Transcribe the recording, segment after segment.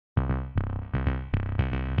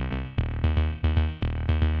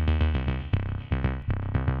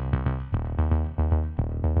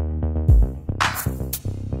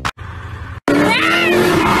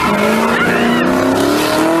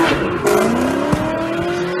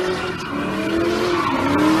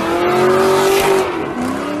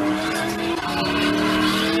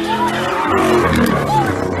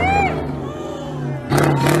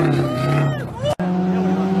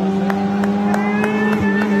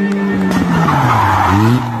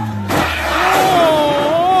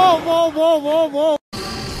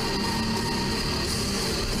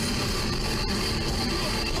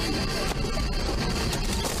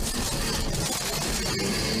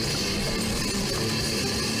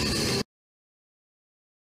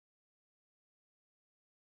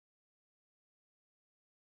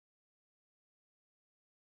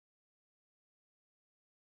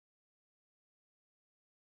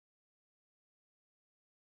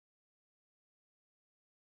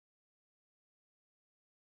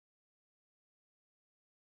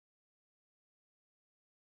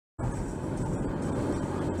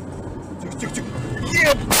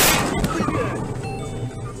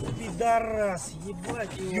пидорас,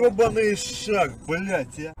 ебать его. Ёбаный шаг,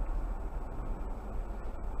 блядь, а.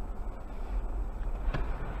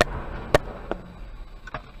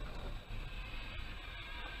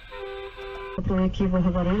 Про які ви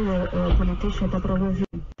говорили, політичні та правові.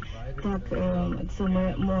 Так, це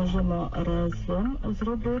ми можемо разом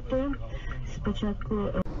зробити. Спочатку...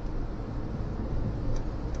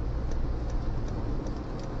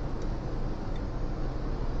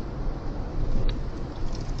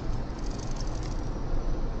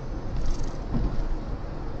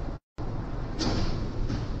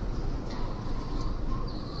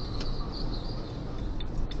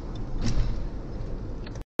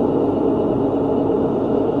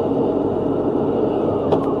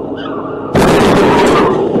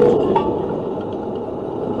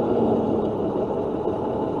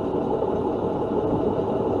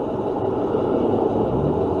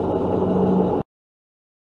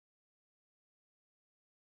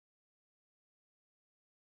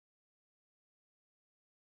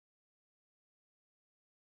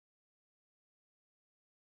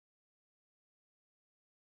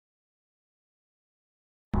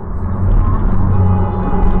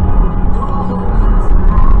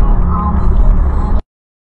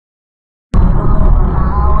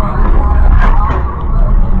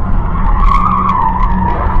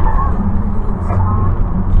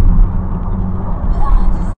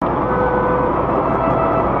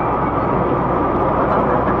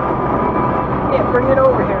 Bring it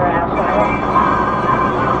over here, asshole.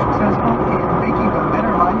 Successful in making a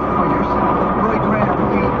better life for yourself. Roy Graham,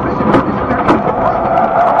 the president, is very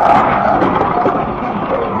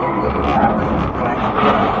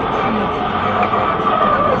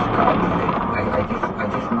I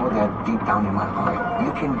just know that deep down in my heart,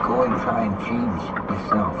 you can go and try and change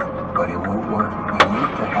yourself, but it won't work. You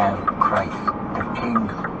need to have Christ, the King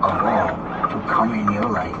of all, to come in your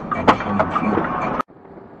life and change you.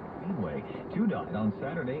 Two died on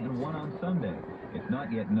Saturday and one on Sunday. It's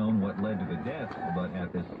not yet known what led to the deaths, but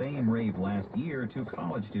at the same rave last year, 2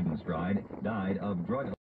 college students died of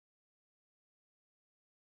drug.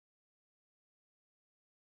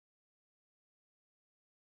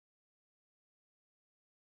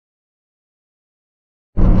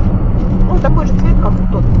 Он такой же цвет, как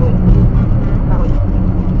тот был.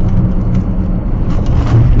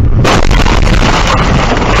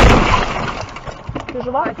 Ты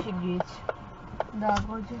жива? Офигеть. Да,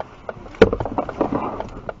 вроде.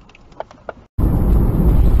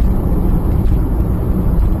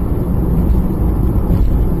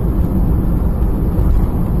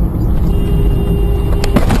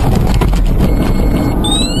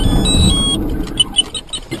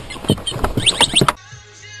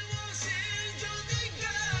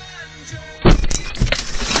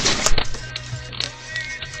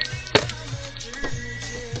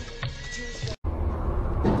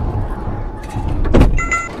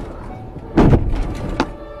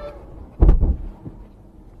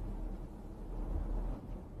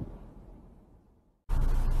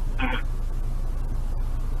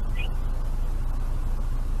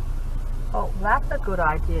 Oh, that's a good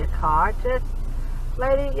idea, car. Just,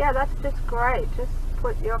 lady, yeah, that's just great. Just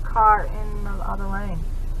put your car in the other lane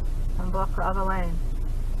and block the other lane.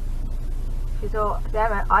 She's all,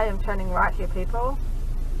 damn it, I am turning right here, people.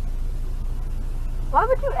 Why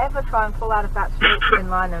would you ever try and pull out of that street in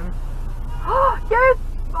Lynham? Oh,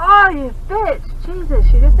 you bitch! Jesus,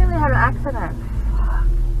 she just nearly had an accident. Fuck,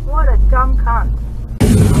 what a dumb cunt.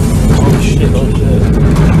 Oh shit, oh shit.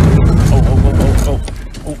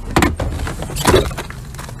 Oh.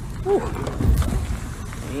 Whew.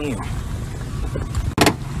 Damn.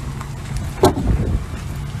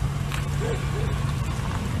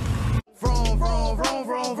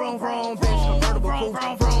 Vroom, bitch, convertible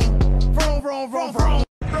coupe. Vroom.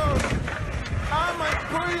 I might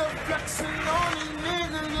pull up flexing on these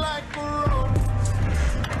niggas like a rope.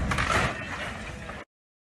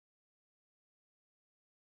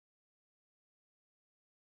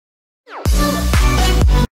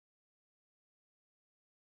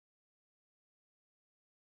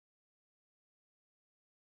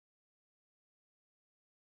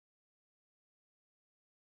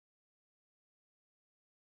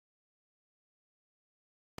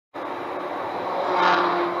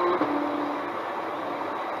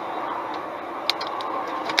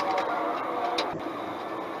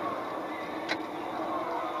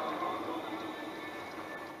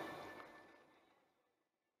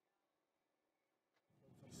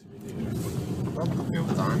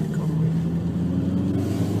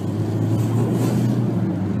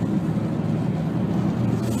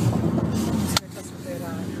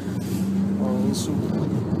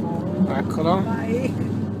 Eccolo. Vai.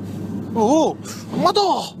 Oh,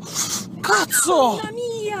 madò! Cazzo! Mamma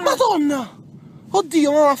mia! Madonna!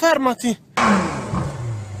 Oddio, mamma, fermati!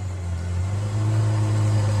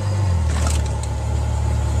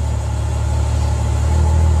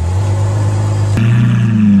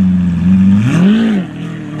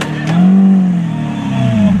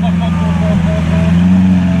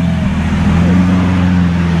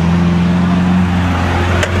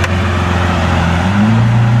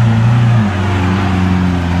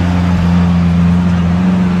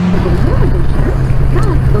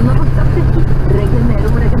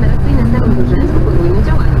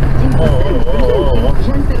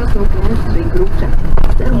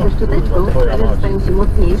 Szczoteczką sprawy stają się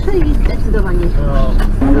mocniejsze i zdecydowanie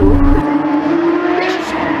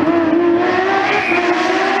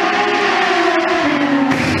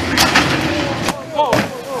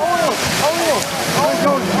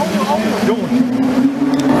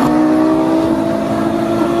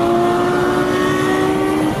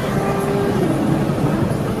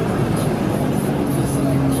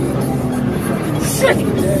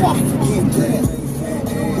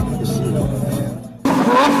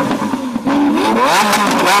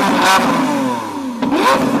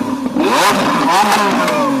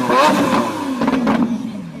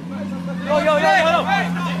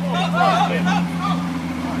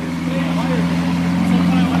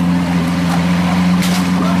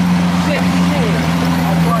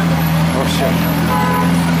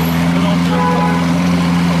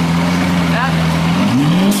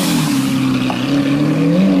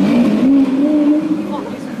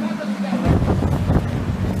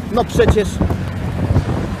No przecież...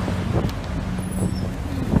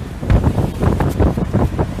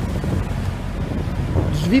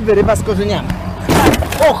 Drzwi wyrywa z korzeniami.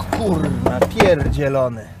 Och kurna,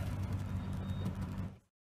 pierdzielony.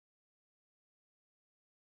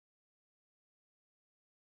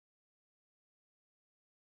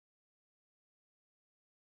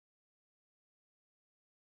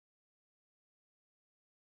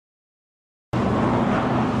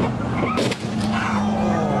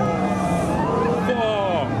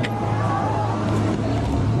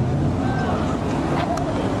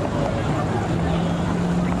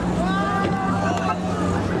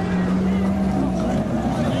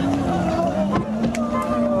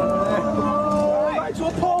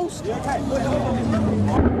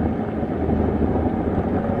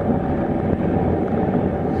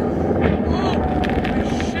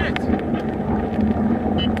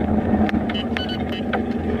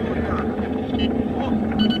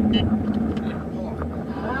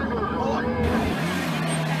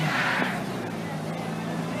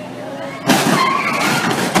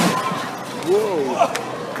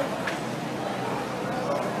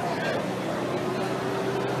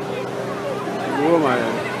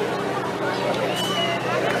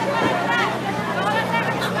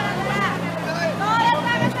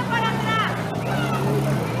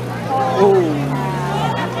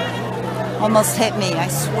 Almost hit me, I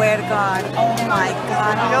swear to God. Oh my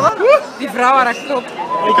God. Die vrouw haar kop.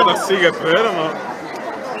 Ik kan dat zien gebeuren, man.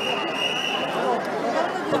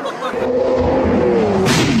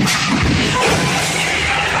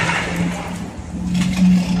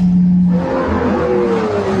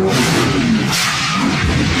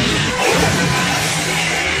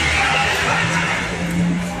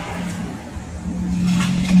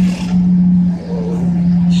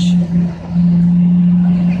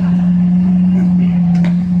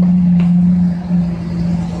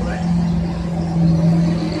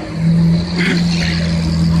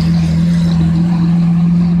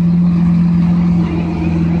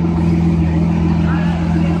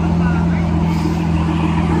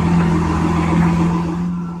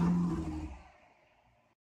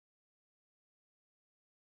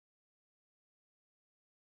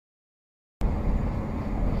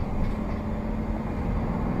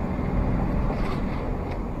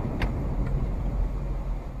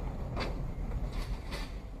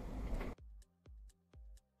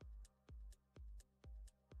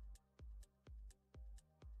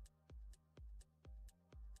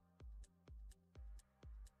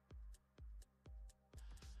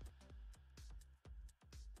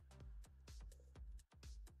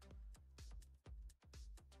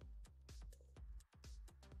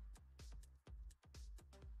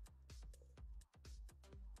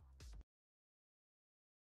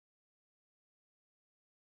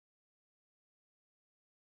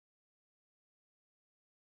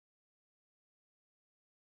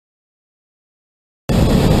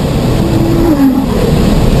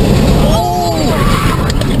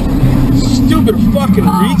 Fucking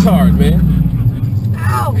retard, man.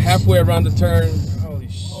 Ouch. Halfway around the turn,